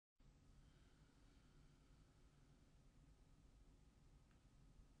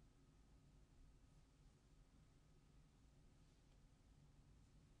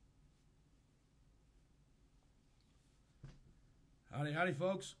Howdy, howdy,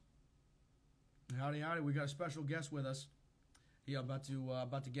 folks. Howdy, howdy. We got a special guest with us. About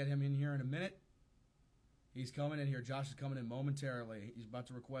to get him in here in a minute. He's coming in here. Josh is coming in momentarily. He's about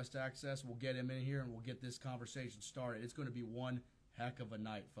to request access. We'll get him in here, and we'll get this conversation started. It's going to be one heck of a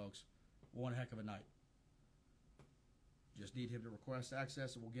night, folks. One heck of a night. Just need him to request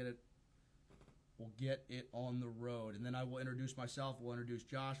access, and we'll get it on the road. And then I will introduce myself. We'll introduce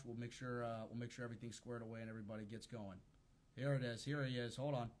Josh. We'll make sure everything's squared away and everybody gets going. Here it is. Here he is.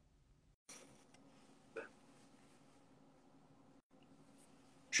 Hold on.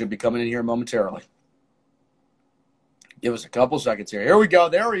 Should be coming in here momentarily. Give us a couple seconds here. Here we go.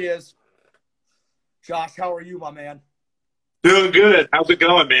 There he is. Josh, how are you, my man? Doing good. How's it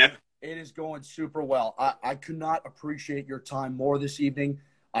going, man? It is going super well. I could not appreciate your time more this evening.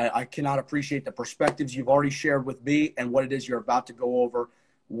 I cannot appreciate the perspectives you've already shared with me and what it is you're about to go over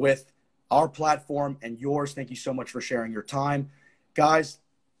with our platform and yours. Thank you so much for sharing your time. Guys,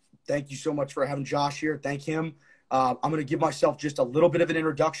 thank you so much for having Josh here. Thank him. I'm going to give myself just a little bit of an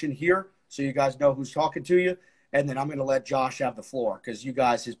introduction here so you guys know who's talking to you. And then I'm going to let Josh have the floor because you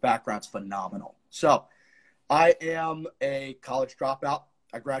guys, his background's phenomenal. So I am a college dropout.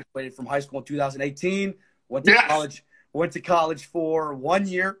 I graduated from high school in 2018, went to college for 1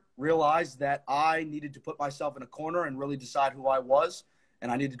 year, realized that I needed to put myself in a corner and really decide who I was,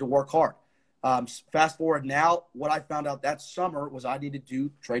 and I needed to work hard. Fast forward now, what I found out that summer was I needed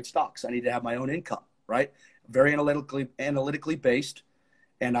to trade stocks. I needed to have my own income, right? Very analytically based,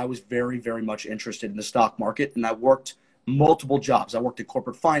 and I was very, very much interested in the stock market, and I worked multiple jobs. I worked in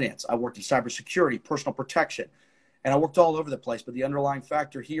corporate finance. I worked in cybersecurity, personal protection, and I worked all over the place. But the underlying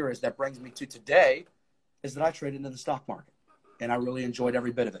factor here is that brings me to today is that I traded into the stock market, and I really enjoyed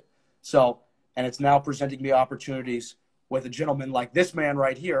every bit of it. So, and it's now presenting me opportunities with a gentleman like this man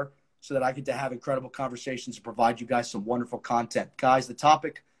right here so that I get to have incredible conversations and provide you guys some wonderful content. Guys, the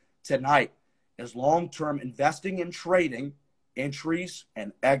topic tonight is long-term investing and trading, entries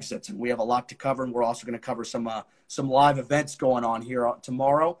and exits. And we have a lot to cover, and we're also going to cover some live events going on here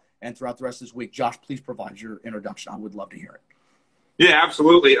tomorrow and throughout the rest of this week. Josh, please provide your introduction. I would love to hear it. Yeah,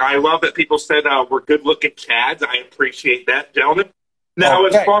 absolutely. I love that people said we're good-looking Chads. I appreciate that, gentlemen. Now,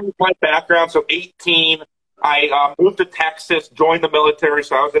 As far as my background, so 18, I moved to Texas, joined the military,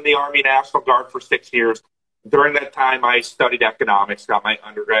 so I was in the Army National Guard for 6 years. During that time, I studied economics, got my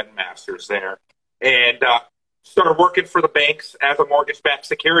undergrad and master's there, and started working for the banks as a mortgage-backed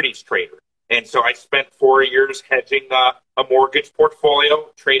securities trader. And so I spent 4 years hedging a mortgage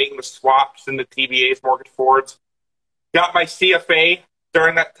portfolio, trading the swaps and the TBAs, mortgage forwards. Got my CFA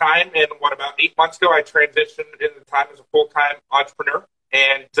during that time, and about 8 months ago, I transitioned in the time as a full-time entrepreneur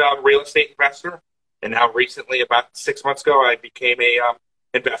and real estate investor. And now recently, about 6 months ago, I became a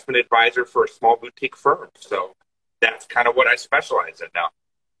investment advisor for a small boutique firm. So that's kind of what I specialize in now.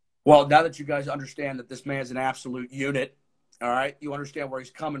 Well, now that you guys understand that this man's an absolute unit, all right, you understand where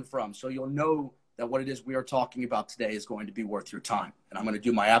he's coming from. So you'll know that what it is we are talking about today is going to be worth your time. And I'm going to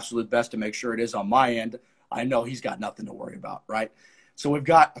do my absolute best to make sure it is on my end. I know he's got nothing to worry about, right? So we've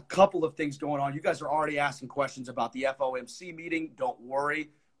got a couple of things going on. You guys are already asking questions about the FOMC meeting. Don't worry.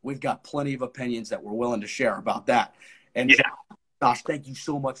 We've got plenty of opinions that we're willing to share about that. And yeah. Josh, thank you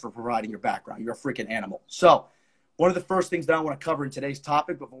so much for providing your background. You're a freaking animal. So one of the first things that I want to cover in today's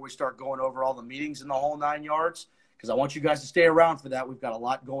topic before we start going over all the meetings in the whole 9 yards, because I want you guys to stay around for that. We've got a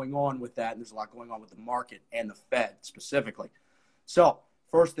lot going on with that, and there's a lot going on with the market and the Fed specifically. So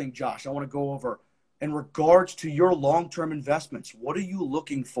first thing, Josh, I want to go over in regards to your long-term investments. What are you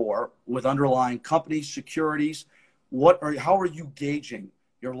looking for with underlying companies, securities? How are you gauging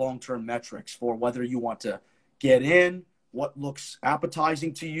your long-term metrics for whether you want to get in, what looks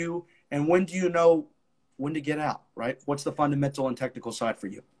appetizing to you, and when do you know when to get out, right? What's the fundamental and technical side for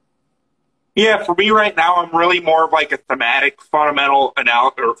you? Yeah, for me right now, I'm really more of like a thematic fundamental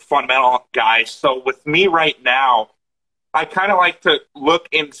guy. So with me right now, I kind of like to look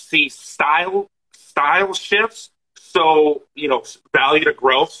and see style shifts. So, value to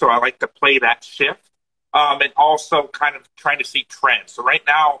growth. So I like to play that shift. And also kind of trying to see trends. So right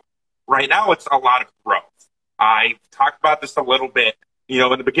now it's a lot of growth. I talked about this a little bit. In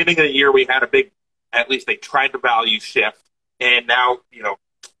the beginning of the year, we had at least they tried to value shift. And now,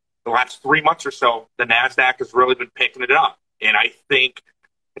 the last 3 months or so, the NASDAQ has really been picking it up. And I think,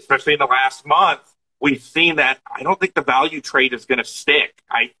 especially in the last month, we've seen that I don't think the value trade is going to stick.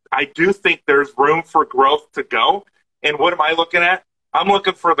 I do think there's room for growth to go. And what am I looking at? I'm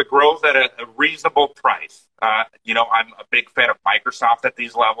looking for the growth at a reasonable price. I'm a big fan of Microsoft at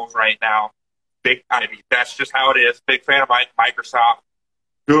these levels right now. That's just how it is. Big fan of Microsoft.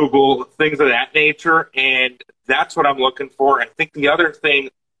 Google, things of that nature. And that's what I'm looking for. I think the other thing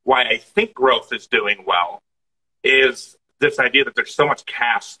why I think growth is doing well is this idea that there's so much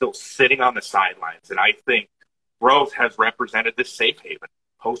cash still sitting on the sidelines. And I think growth has represented this safe haven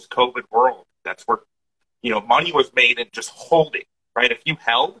post-COVID world. That's where, money was made in just holding, right? If you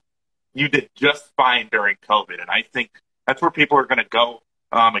held, you did just fine during COVID. And I think that's where people are going to go,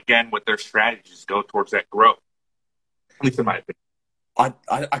 again, with their strategies, go towards that growth, at least in my opinion.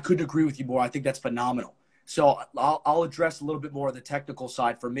 I couldn't agree with you more. I think that's phenomenal. So I'll address a little bit more of the technical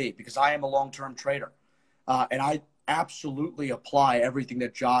side for me, because I am a long-term trader. And I absolutely apply everything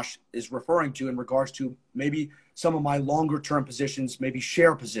that Josh is referring to in regards to maybe some of my longer-term positions, maybe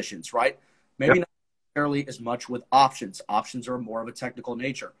share positions, right? Maybe not necessarily as much with options. Options are more of a technical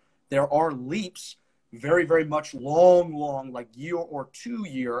nature. There are leaps, very, very much long, like year or 2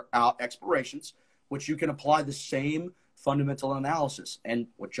 year out expirations, which you can apply the same fundamental analysis. And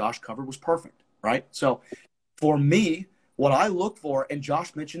what Josh covered was perfect, right? So for me, what I look for, and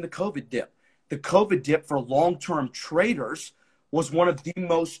Josh mentioned the COVID dip. The COVID dip for long-term traders was one of the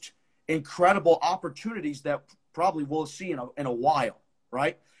most incredible opportunities that probably we'll see in a while,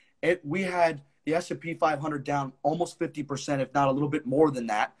 right? We had the S&P 500 down almost 50%, if not a little bit more than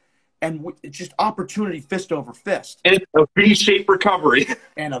that. And it's just opportunity fist over fist. And a V-shaped recovery.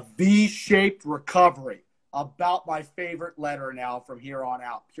 And a V-shaped recovery. About my favorite letter now from here on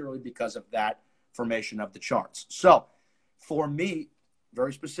out, purely because of that formation of the charts. So for me,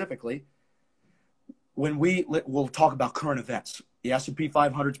 very specifically, when we'll talk about current events, the S&P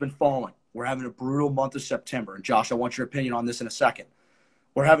 500's been falling. We're having a brutal month of September. And Josh, I want your opinion on this in a second.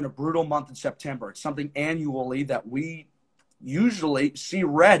 We're having a brutal month in September. It's something annually that we usually see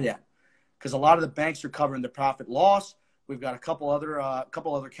red in, because a lot of the banks are covering the profit loss. We've got a couple other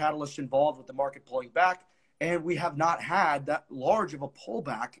catalysts involved with the market pulling back, and we have not had that large of a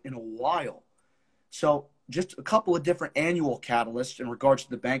pullback in a while. So just a couple of different annual catalysts in regards to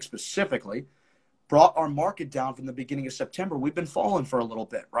the bank specifically brought our market down from the beginning of September. We've been falling for a little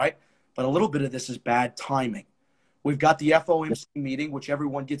bit, right? But a little bit of this is bad timing. We've got the FOMC meeting, which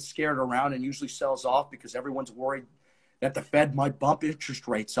everyone gets scared around and usually sells off because everyone's worried that the Fed might bump interest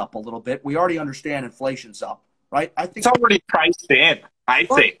rates up a little bit. We already understand inflation's up, right? I think it's already priced in. I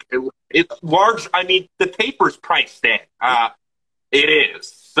think it's large. I mean, the taper's priced in. It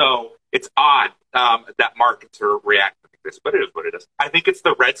is. So it's odd that markets are reacting like this, but it is what it is. I think it's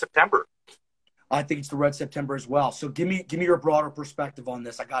the red September. I think it's the red September as well. So give me your broader perspective on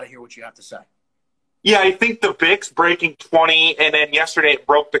this. I got to hear what you have to say. Yeah, I think the VIX breaking 20, and then yesterday it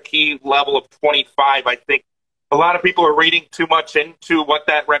broke the key level of 25. I think a lot of people are reading too much into what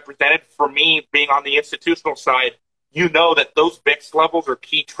that represented. For me, being on the institutional side, you know that those VIX levels are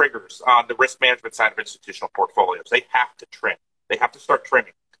key triggers on the risk management side of institutional portfolios. They have to trim. They have to start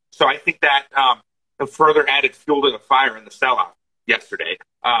trimming. So I think that further added fuel to the fire in the sell-off yesterday.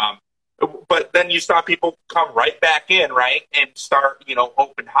 But then you saw people come right back in, right, and start,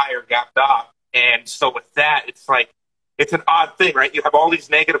 open higher, gapped off. And so with that, it's like, it's an odd thing, right? You have all these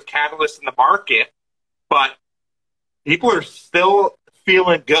negative catalysts in the market, but people are still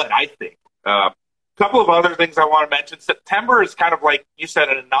feeling good, I think. Couple of other things I want to mention. September is kind of like you said,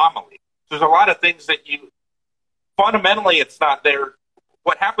 an anomaly. There's a lot of things that fundamentally, it's not there.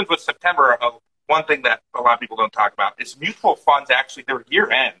 What happens with September, one thing that a lot of people don't talk about is mutual funds actually, their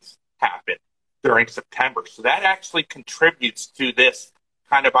year ends happen during September. So that actually contributes to this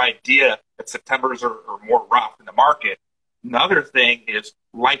kind of idea that Septembers are more rough in the market. Another thing is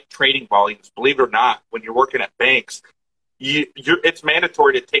light trading volumes. Believe it or not, when you're working at banks, it's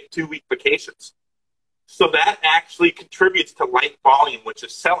mandatory to take 2-week vacations. So that actually contributes to light volume, which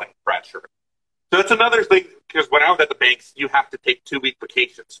is selling pressure. So that's another thing, because when I was at the banks, you have to take 2-week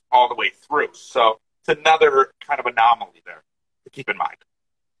vacations all the way through. So it's another kind of anomaly there to keep in mind.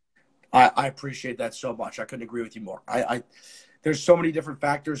 I appreciate that so much. I couldn't agree with you more. There's so many different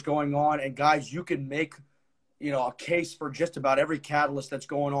factors going on, and guys, you can make a case for just about every catalyst that's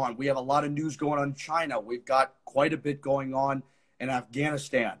going on. We have a lot of news going on in China. We've got quite a bit going on in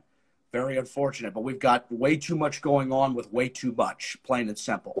Afghanistan. Very unfortunate, but we've got way too much going on with way too much, plain and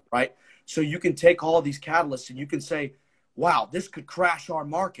simple, right? So you can take all these catalysts and you can say, wow, this could crash our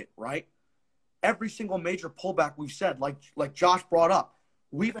market, right? Every single major pullback we've said, like Josh brought up,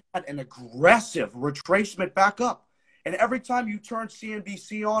 we've had an aggressive retracement back up. And every time you turn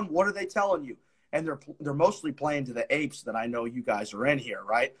CNBC on, what are they telling you? And they're mostly playing to the apes that I know you guys are in here,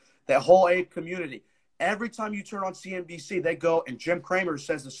 right? That whole ape community. Every time you turn on CNBC, they go, and Jim Cramer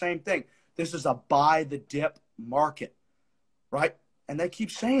says the same thing. This is a buy the dip market, right? And they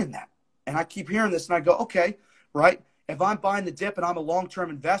keep saying that. And I keep hearing this, and I go, okay, right? If I'm buying the dip and I'm a long-term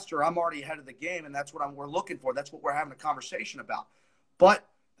investor, I'm already ahead of the game, and that's what we're looking for. That's what we're having a conversation about. But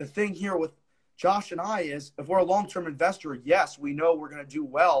the thing here with Josh and I is, if we're a long-term investor, yes, we know we're going to do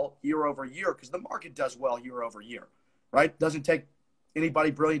well year over year because the market does well year over year, right? Doesn't take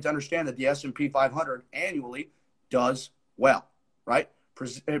anybody brilliant to understand that the S&P 500 annually does well, right?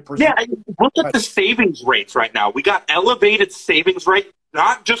 Yeah, look at the savings rates right now. We got elevated savings rate,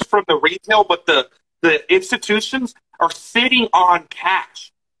 not just from the retail, but the institutions are sitting on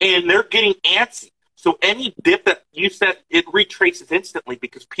cash, and they're getting antsy. So any dip that you said, it retraces instantly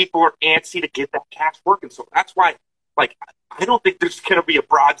because people are antsy to get that cash working. So that's why, like, I don't think there's going to be a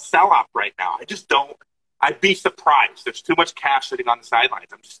broad sell-off right now. I just don't. I'd be surprised. There's too much cash sitting on the sidelines.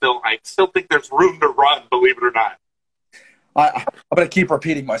 I still think there's room to run, believe it or not. I'm going to keep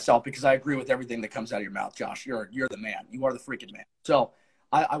repeating myself because I agree with everything that comes out of your mouth, Josh. You're the man. You are the freaking man. So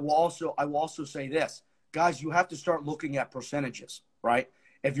I will also say this, guys. You have to start looking at percentages, right?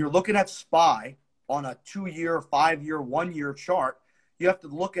 If you're looking at SPY on a 2-year, 5-year, 1-year chart, you have to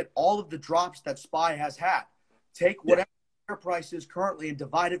look at all of the drops that SPY has had. Take whatever share price is currently and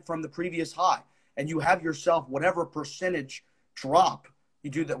divide it from the previous high, and you have yourself whatever percentage drop. You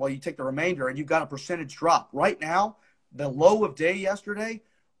do that. Well, you take the remainder, and you've got a percentage drop. Right now, the low of day yesterday,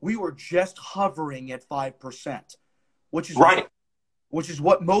 we were just hovering at 5%, which is right. Which is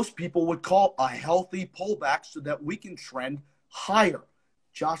what most people would call a healthy pullback so that we can trend higher.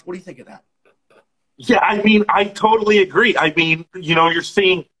 Josh, what do you think of that? Yeah, I mean, I totally agree. I mean, you know, you're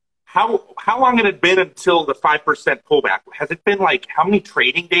seeing how long had it been until the 5% pullback? Has it been like, how many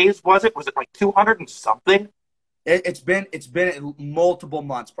trading days was it? Was it like 200 and something? It's been multiple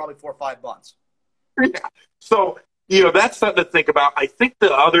months, probably 4 or 5 months. Yeah. So, you know, that's something to think about. I think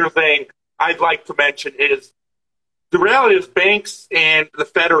the other thing I'd like to mention is the reality is banks and the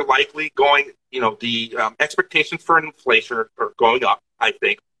Fed are likely going, you know, the expectations for inflation are going up, I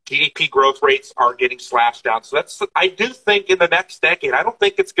think. GDP growth rates are getting slashed down. So I do think in the next decade, I don't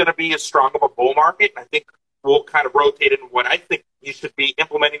think it's going to be as strong of a bull market. I think we'll kind of rotate in what I think you should be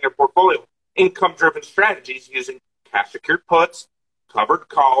implementing your portfolio. Income-driven strategies using cash-secured puts, covered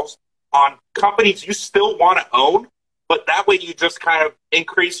calls on companies you still want to own, but that way you just kind of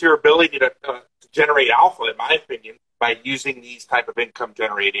increase your ability to generate alpha, in my opinion, by using these type of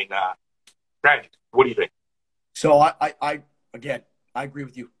income-generating strategies. What do you think? So I agree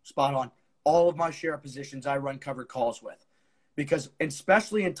with you. Spot on. All of my share positions I run covered calls with, because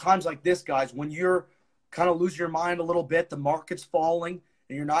especially in times like this, guys, when you're kind of losing your mind a little bit, the market's falling,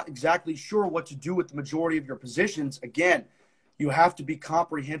 and you're not exactly sure what to do with the majority of your positions, again, you have to be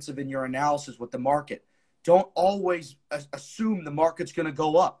comprehensive in your analysis with the market. Don't always assume the market's going to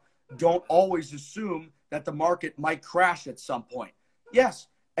go up. Don't always assume that the market might crash at some point. Yes,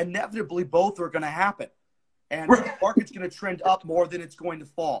 inevitably both are going to happen. And the market's going to trend up more than it's going to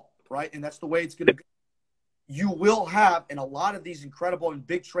fall, right? And that's the way it's going to go. You will have, and a lot of these incredible and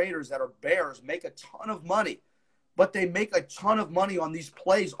big traders that are bears make a ton of money, but they make a ton of money on these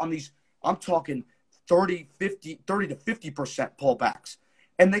plays, on these, I'm talking 30 to 50% pullbacks.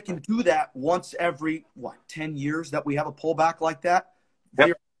 And they can do that once every, 10 years that we have a pullback like that.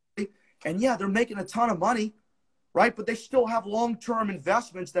 Yep. And yeah, they're making a ton of money, right? But they still have long-term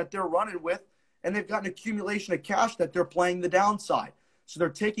investments that they're running with, and they've got an accumulation of cash that they're playing the downside. So they're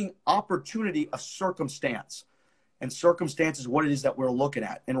taking opportunity of circumstance. And circumstance is what it is that we're looking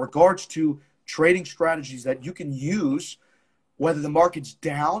at. In regards to trading strategies that you can use, whether the market's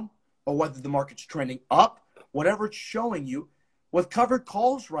down or whether the market's trending up, whatever it's showing you, with covered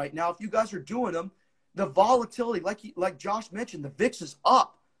calls right now, if you guys are doing them, the volatility, like Josh mentioned, the VIX is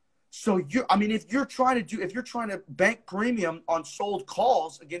up. So if you're trying to bank premium on sold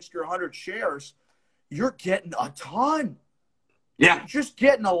calls against your 100 shares, you're getting a ton. Yeah. You're just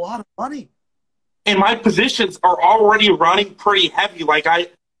getting a lot of money. And my positions are already running pretty heavy. Like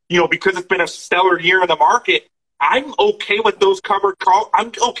because it's been a stellar year in the market, I'm okay with those covered calls.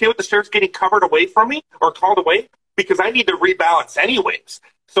 I'm okay with the shares getting covered away from me or called away because I need to rebalance anyways.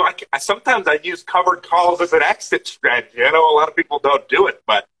 So sometimes I use covered calls as an exit strategy. I know a lot of people don't do it,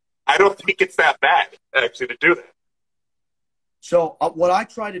 but I don't think it's that bad actually to do that. So what I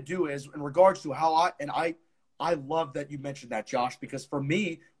try to do is, in regards to how I love that you mentioned that, Josh, because for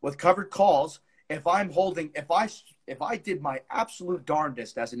me with covered calls, if I did my absolute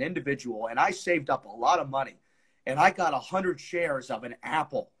darndest as an individual and I saved up a lot of money and I got 100 shares of an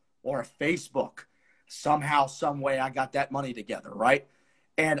Apple or a Facebook, somehow, some way I got that money together, right?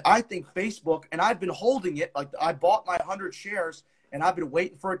 And I think Facebook, and I've been holding it, like I bought my 100 shares and I've been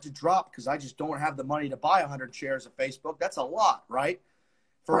waiting for it to drop because I just don't have the money to buy 100 shares of Facebook. That's a lot, right?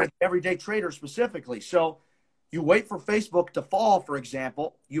 For an everyday trader specifically. So You wait for Facebook to fall, for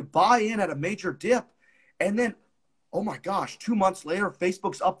example, you buy in at a major dip, and then, oh my gosh, 2 months later,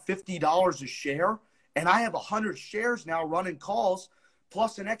 Facebook's up $50 a share, and I have 100 shares now running calls,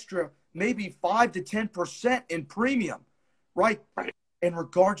 plus an extra maybe 5 to 10% in premium, right? In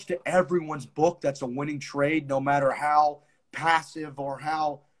regards to everyone's book, that's a winning trade, no matter how passive or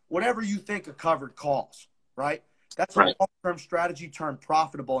how, whatever you think of covered calls, right? That's a long-term strategy turned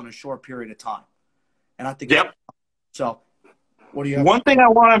profitable in a short period of time. And I think so. What do you have? One thing I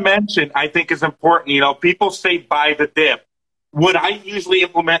want to mention, I think is important. You know, people say buy the dip. What I usually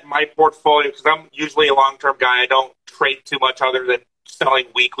implement in my portfolio, because I'm usually a long-term guy, I don't trade too much other than selling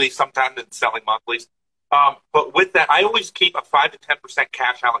weekly, sometimes and selling monthlies. But with that, I always keep a 5 to 10%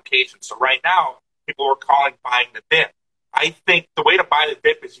 cash allocation. So right now, people are calling buying the dip. I think the way to buy the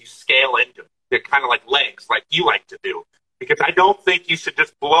dip is you scale into it. They're kind of like legs, like you like to do. Because I don't think you should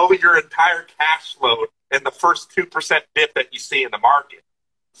just blow your entire cash load in the first 2% dip that you see in the market.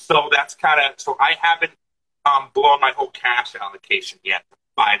 So that's kind of, so I haven't blown my whole cash allocation yet to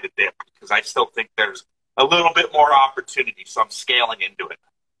buy the dip, because I still think there's a little bit more opportunity. So I'm scaling into it.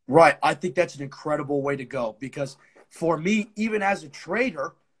 Right. I think that's an incredible way to go, because for me, even as a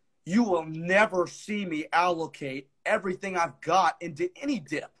trader, you will never see me allocate everything I've got into any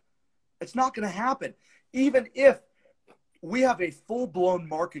dip. It's not going to happen. Even if we have a full-blown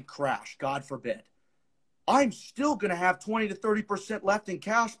market crash, God forbid, I'm still going to have 20 to 30% left in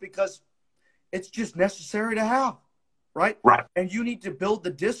cash, because it's just necessary to have, right? Right. And you need to build the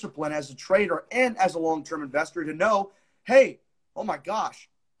discipline as a trader and as a long-term investor to know, hey, oh my gosh,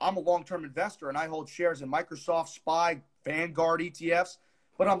 I'm a long-term investor and I hold shares in Microsoft, SPY, Vanguard ETFs,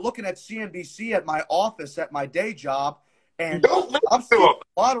 but I'm looking at CNBC at my office at my day job, and I'm seeing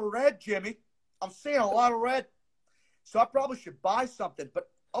a lot of red, Jimmy. I'm seeing a lot of red. So I probably should buy something, but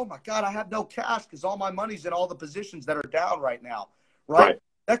oh my God, I have no cash because all my money's in all the positions that are down right now, right?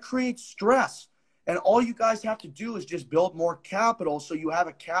 That creates stress. And all you guys have to do is just build more capital so you have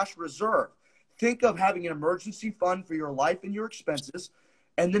a cash reserve. Think of having an emergency fund for your life and your expenses,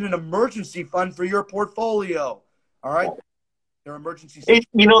 and then an emergency fund for your portfolio. All right? Their emergency.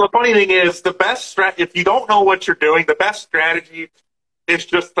 You know, the funny thing is, the best if you don't know what you're doing, the best strategy is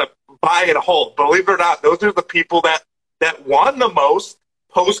just to buy and hold. Believe it or not, those are the people that won the most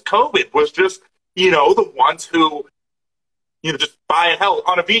post-COVID, was just, you know, the ones who, you know, just buy and hold.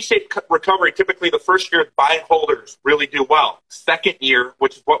 On a V-shaped recovery, typically the first year, buy and holders really do well. Second year,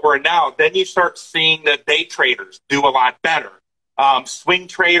 which is what we're in now, then you start seeing the day traders do a lot better. Swing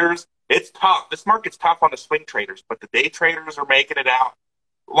traders, it's tough. This market's tough on the swing traders, but the day traders are making it out.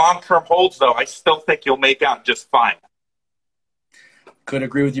 Long-term holds, though, I still think you'll make out just fine. Couldn't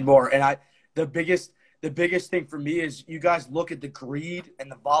agree with you more. And the biggest thing for me is you guys look at the greed and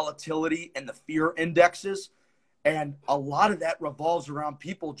the volatility and the fear indexes, and a lot of that revolves around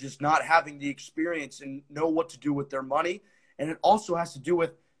people just not having the experience and know what to do with their money. And it also has to do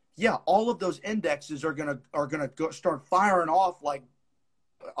with, yeah, all of those indexes are gonna start firing off like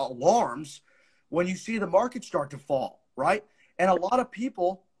alarms when you see the market start to fall, right? And a lot of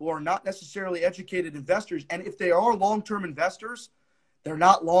people who are not necessarily educated investors, and if they are long-term investors, they're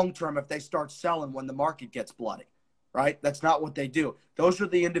not long-term if they start selling when the market gets bloody, right? That's not what they do. Those are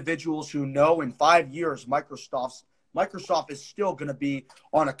the individuals who know in 5 years Microsoft is still going to be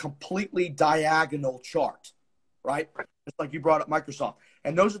on a completely diagonal chart, right? Just like you brought up Microsoft.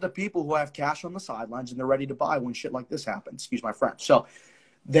 And those are the people who have cash on the sidelines and they're ready to buy when shit like this happens. Excuse my French. So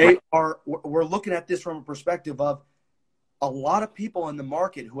we're looking at this from a perspective of a lot of people in the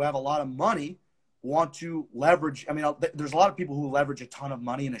market who have a lot of money want to leverage. I mean, there's a lot of people who leverage a ton of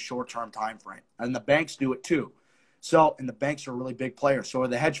money in a short-term time frame, and the banks do it too. So, and the banks are really big players. So are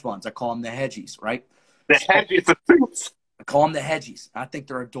the hedge funds. I call them the hedgies, right? The hedgies. I call them the hedgies. I think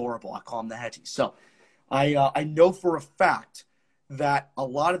they're adorable. I call them the hedgies. So I know for a fact that a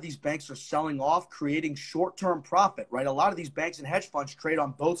lot of these banks are selling off, creating short-term profit, right? A lot of these banks and hedge funds trade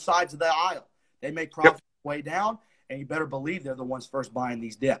on both sides of the aisle. They make profit way down, and you better believe they're the ones first buying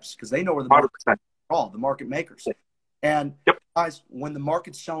these dips because they know where the market's all, the market makers. And guys, when the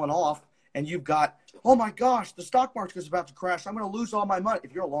market's selling off and you've got, oh my gosh, the stock market is about to crash, I'm going to lose all my money.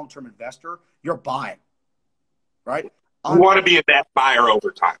 If you're a long-term investor, you're buying, right? You want to be a net buyer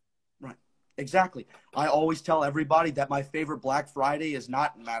over time. Right. Exactly. I always tell everybody that my favorite Black Friday is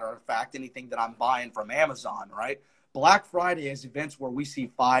not, matter of fact, anything that I'm buying from Amazon, right? Black Friday is events where we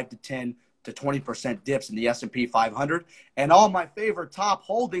see 5 to 10 to 20% dips in the S&P 500, and all my favorite top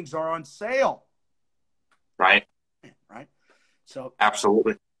holdings are on sale. Right. Right. So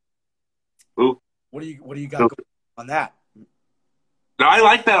absolutely. Ooh. What do you got going on that? No, I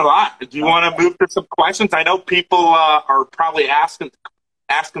like that a lot. Do you want to move to some questions? I know people are probably asking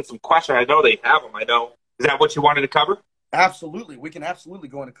some questions. I know they have them. I know. Is that what you wanted to cover? Absolutely. We can absolutely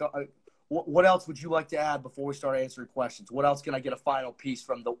go into what else would you like to add before we start answering questions? What else can I get a final piece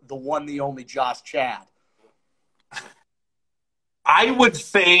from the one, the only Josh Chad? I would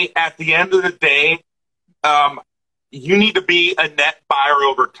say at the end of the day, you need to be a net buyer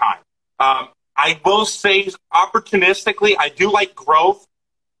over time. I will say opportunistically, I do like growth,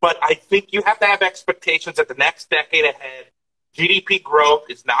 but I think you have to have expectations that the next decade ahead, GDP growth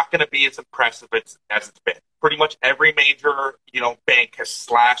is not going to be as impressive as it's been. Pretty much every major, bank has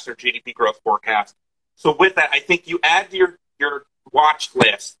slashed their GDP growth forecast. So with that, I think you add to your watch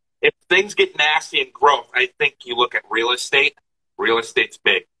list. If things get nasty in growth, I think you look at real estate. Real estate's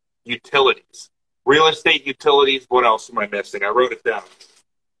big. Utilities. Real estate, utilities. What else am I missing? I wrote it down.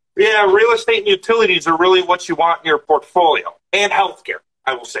 Yeah, real estate and utilities are really what you want in your portfolio. And healthcare,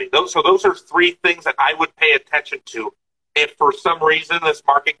 I will say. Those are three things that I would pay attention to. If for some reason this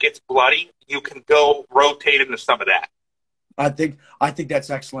market gets bloody, you can go rotate into some of that. I think that's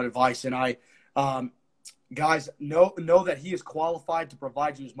excellent advice. And guys, know that he is qualified to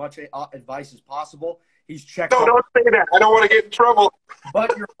provide you as much advice as possible. He's checked. No, don't say that. I don't want to get in trouble.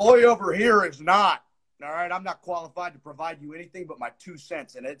 But your boy over here is not. All right, I'm not qualified to provide you anything but my 2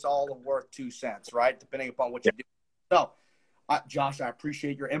 cents, and it's all worth 2 cents, right? Depending upon what you do. So, Josh, I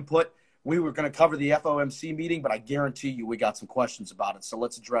appreciate your input. We were going to cover the FOMC meeting, but I guarantee you we got some questions about it. So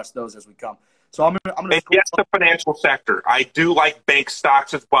let's address those as we come. So I'm going to. Yes, the financial sector. I do like bank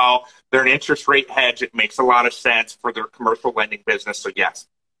stocks as well. They're an interest rate hedge. It makes a lot of sense for their commercial lending business. So yes,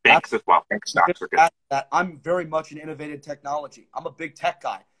 banks as well. Bank stocks are good. I'm very much an innovative technology. I'm a big tech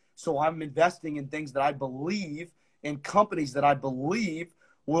guy. So I'm investing in things that I believe, in companies that I believe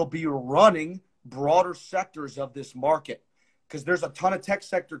will be running broader sectors of this market. Because there's a ton of tech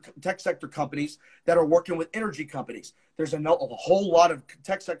sector companies that are working with energy companies. There's a whole lot of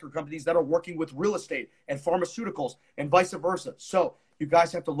tech sector companies that are working with real estate and pharmaceuticals and vice versa. So you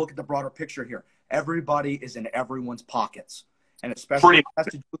guys have to look at the broader picture here. Everybody is in everyone's pockets. And especially when it has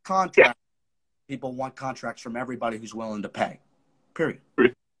to do with contracts, people want contracts from everybody who's willing to pay. Period.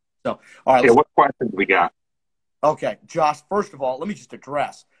 So, all right. What questions we got? Okay, Josh, first of all, let me just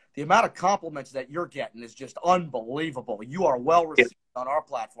address the amount of compliments that you're getting is just unbelievable. You are well received on our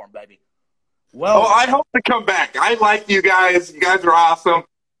platform, baby. Well, I hope to come back. I like you guys. You guys are awesome.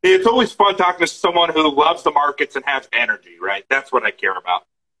 It's always fun talking to someone who loves the markets and has energy, right? That's what I care about.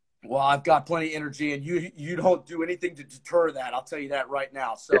 Well, I've got plenty of energy, and you don't do anything to deter that. I'll tell you that right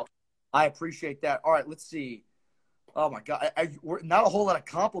now. So I appreciate that. All right, let's see. Oh, my God. Not a whole lot of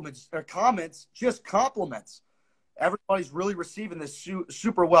compliments or comments, just compliments. Everybody's really receiving this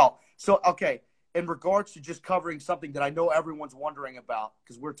super well. So, okay, in regards to just covering something that I know everyone's wondering about,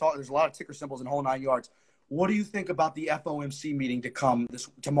 because there's a lot of ticker symbols in whole 9 yards. What do you think about the FOMC meeting to come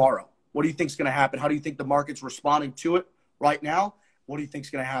tomorrow? What do you think is going to happen? How do you think the market's responding to it right now? What do you think is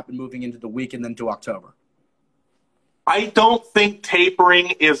going to happen moving into the week and then to October? I don't think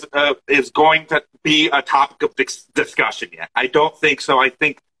tapering is going to be a topic of discussion yet. I don't think so. I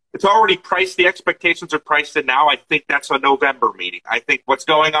think it's already priced. The expectations are priced in now. I think that's a November meeting. I think what's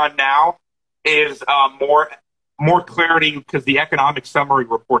going on now is more clarity because the economic summary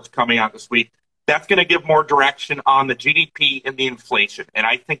report's coming out this week. That's going to give more direction on the GDP and the inflation. And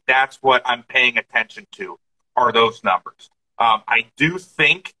I think that's what I'm paying attention to are those numbers. I do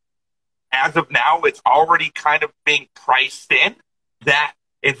think as of now, it's already kind of being priced in that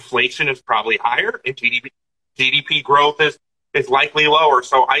inflation is probably higher and GDP growth is likely lower.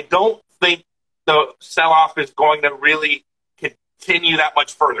 So I don't think the sell-off is going to really continue that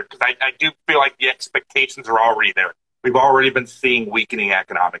much further because I do feel like the expectations are already there. We've already been seeing weakening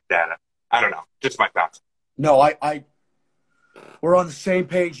economic data. I don't know. Just my thoughts. No, we're on the same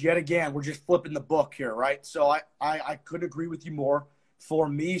page yet again. We're just flipping the book here, right? So I couldn't agree with you more. For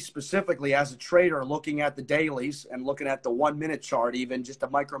me specifically as a trader, looking at the dailies and looking at the 1 minute chart, even just to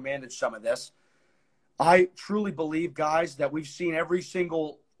micromanage some of this, I truly believe, guys, that we've seen every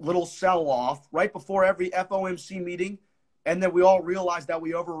single little sell-off right before every FOMC meeting, and then we all realized that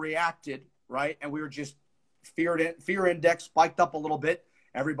we overreacted, right? And we were just fear index spiked up a little bit.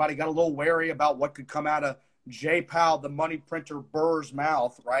 Everybody got a little wary about what could come out of Jay Powell, the money printer Burr's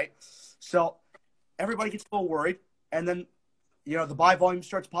mouth, right? So everybody gets a little worried, and then the buy volume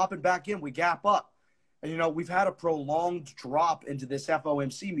starts popping back in. We gap up. And, we've had a prolonged drop into this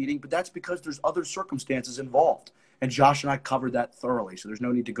FOMC meeting, but that's because there's other circumstances involved. And Josh and I covered that thoroughly, so there's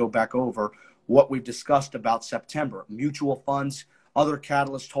no need to go back over what we've discussed about September. Mutual funds, other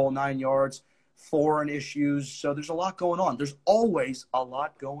catalysts, whole 9 yards, foreign issues. So there's a lot going on. There's always a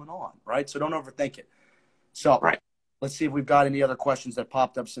lot going on, right? So don't overthink it. So Right. let's see if we've got any other questions that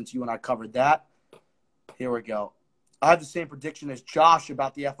popped up since you and I covered that. Here we go. I have the same prediction as Josh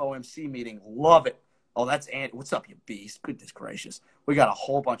about the FOMC meeting. Love it. Oh, that's Andy. What's up, you beast? Goodness gracious. We got a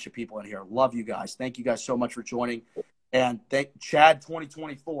whole bunch of people in here. Love you guys. Thank you guys so much for joining. And thank Chad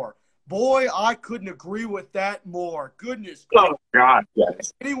 2024. Boy, I couldn't agree with that more. Goodness gracious. Oh, God,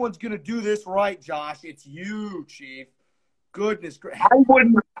 yes. If anyone's going to do this right, Josh, it's you, Chief. Goodness gracious.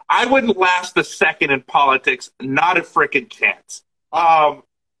 I wouldn't last a second in politics. Not a freaking chance.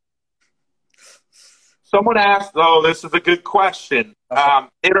 Someone asked, oh, this is a good question.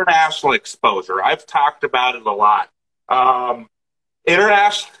 International exposure. I've talked about it a lot.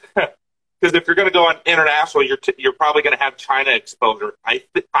 International, because if you're going to go on international, you're probably going to have China exposure. I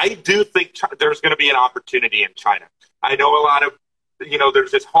do think there's going to be an opportunity in China. I know a lot of,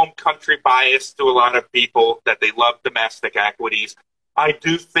 there's this home country bias to a lot of people that they love domestic equities. I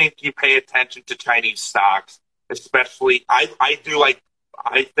do think you pay attention to Chinese stocks, especially. I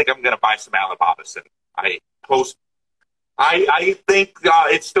think I'm going to buy some Alibaba soon. I think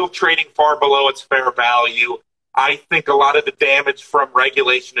it's still trading far below its fair value. I think a lot of the damage from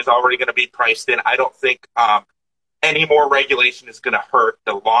regulation is already going to be priced in. I don't think any more regulation is going to hurt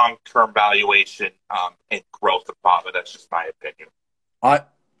the long-term valuation and growth of BABA. That's just my opinion.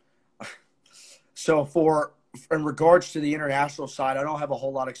 So in regards to the international side, I don't have a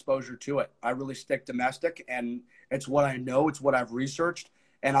whole lot of exposure to it. I really stick domestic, and it's what I know. It's what I've researched.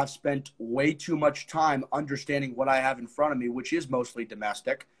 And I've spent way too much time understanding what I have in front of me, which is mostly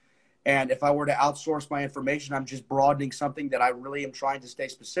domestic. And if I were to outsource my information, I'm just broadening something that I really am trying to stay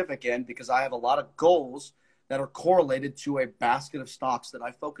specific in, because I have a lot of goals that are correlated to a basket of stocks that I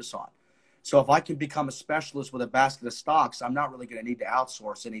focus on. So if I can become a specialist with a basket of stocks, I'm not really going to need to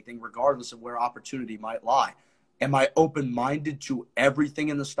outsource anything, regardless of where opportunity might lie. Am I open-minded to everything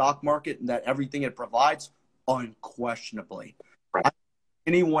in the stock market and that everything it provides? Unquestionably. Right.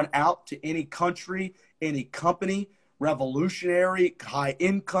 Anyone out to any country, any company, revolutionary, high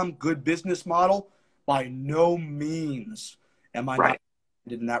income, good business model? By no means am I not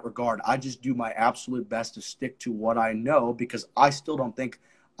in that regard. I just do my absolute best to stick to what I know, because I still don't think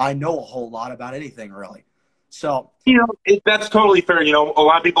I know a whole lot about anything, really. So, that's totally fair. A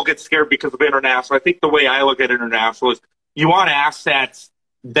lot of people get scared because of international. I think the way I look at international is you want assets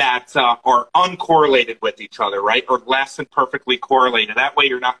that are uncorrelated with each other, right? Or less than perfectly correlated. That way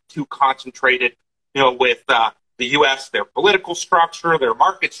you're not too concentrated, with the U.S., their political structure, their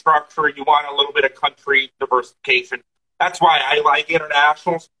market structure. You want a little bit of country diversification. That's why I like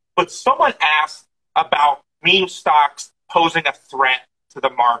internationals. But someone asked about meme stocks posing a threat to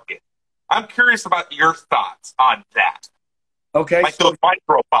the market. I'm curious about your thoughts on that. Okay. Like those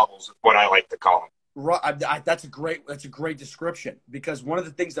micro bubbles is what I like to call them. Right, that's a great description, because one of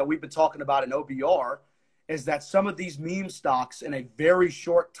the things that we've been talking about in OBR is that some of these meme stocks in a very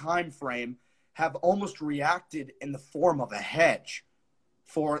short time frame have almost reacted in the form of a hedge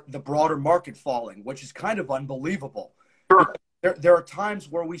for the broader market falling, which is kind of unbelievable. Sure. There are times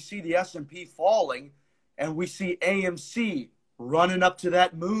where we see the S&P falling and we see AMC running up to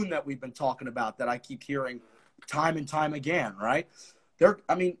that moon that we've been talking about, that I keep hearing time and time again, right?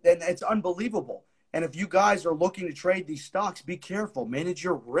 And it's unbelievable. And if you guys are looking to trade these stocks, be careful. Manage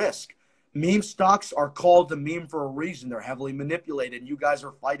your risk. Meme stocks are called the meme for a reason. They're heavily manipulated, and you guys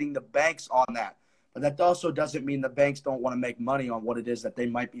are fighting the banks on that. But that also doesn't mean the banks don't want to make money on what it is that they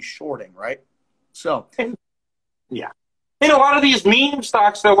might be shorting, right? So, yeah. A lot of these meme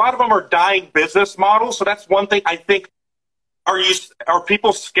stocks, a lot of them are dying business models. So that's one thing I think. Are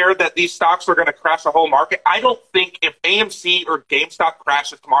people scared that these stocks are going to crash the whole market? I don't think if AMC or GameStop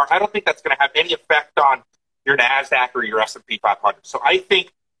crashes tomorrow, I don't think that's going to have any effect on your NASDAQ or your S&P 500. So I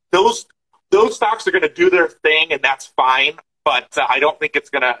think those stocks are going to do their thing, and that's fine. But I don't think it's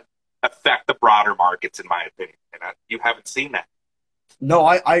going to affect the broader markets, in my opinion. And you haven't seen that. No,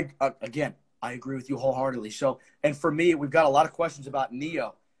 I agree with you wholeheartedly. So, and for me, we've got a lot of questions about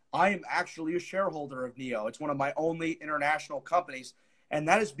NEO. I am actually a shareholder of NEO. It's one of my only international companies, and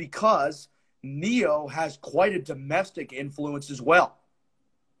that is because NEO has quite a domestic influence as well.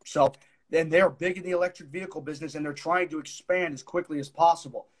 So, and they're big in the electric vehicle business, and they're trying to expand as quickly as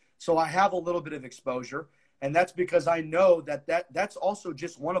possible. So I have a little bit of exposure, and that's because I know that's also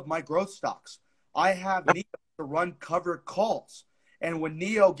just one of my growth stocks. I have NEO to run covered calls, and when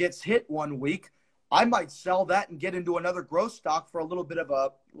NEO gets hit one week, I might sell that and get into another growth stock for a little bit of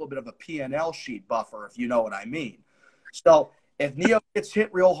a P&L sheet buffer, if you know what I mean. So if NEO gets hit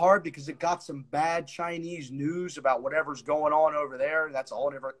real hard because it got some bad Chinese news about whatever's going on over there, that's a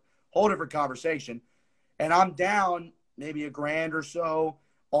whole different conversation. And I'm down maybe $1,000 or so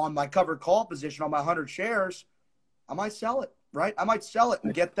on my covered call position on my 100 shares. I might sell it, right? I might sell it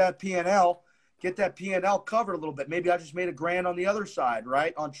and get that P&L covered a little bit. Maybe I just made $1,000 on the other side,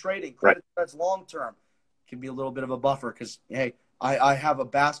 right? On trading, credit spreads long term can be a little bit of a buffer because, hey, I have a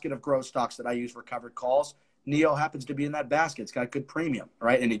basket of growth stocks that I use for covered calls. NEO happens to be in that basket. It's got good premium,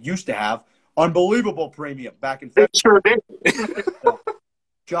 right? And it used to have unbelievable premium back in February. It sure did. So,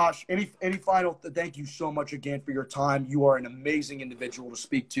 Josh, any final? Thank you so much again for your time. You are an amazing individual to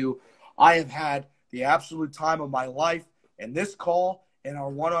speak to. I have had the absolute time of my life, and this call and our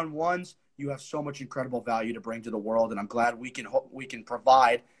one-on-ones, you have so much incredible value to bring to the world, and I'm glad we can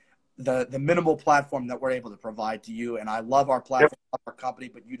provide the minimal platform that we're able to provide to you. And I love our platform, our company,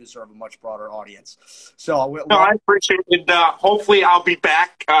 but you deserve a much broader audience. So I appreciate it. Hopefully I'll be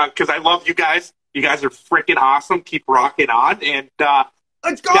back because I love you guys. You guys are freaking awesome. Keep rocking on. And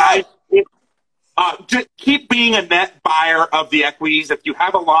let's go. Guys, just keep being a net buyer of the equities. If you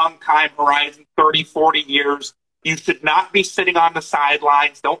have a long time horizon, 30, 40 years, you should not be sitting on the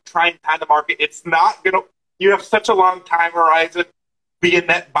sidelines. Don't try and time the market. It's not going to – you have such a long time horizon. Be a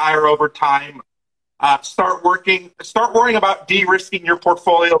net buyer over time. Start worrying about de-risking your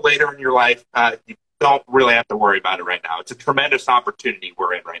portfolio later in your life. You don't really have to worry about it right now. It's a tremendous opportunity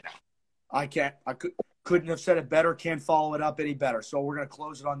we're in right now. I couldn't have said it better. Can't follow it up any better. So we're going to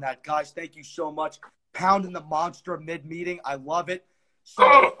close it on that. Guys, thank you so much. Pounding the monster mid-meeting. I love it.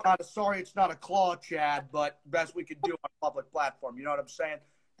 Sorry it's not a claw, Chad, but best we could do on a public platform. You know what I'm saying?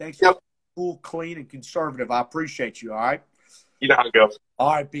 Thanks for cool, clean, and conservative. I appreciate you, all right? You know how it goes.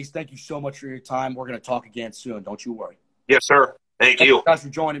 All right, Beast. Thank you so much for your time. We're going to talk again soon. Don't you worry. Yes, sir. Thank you. Thanks for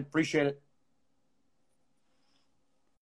joining. Appreciate it.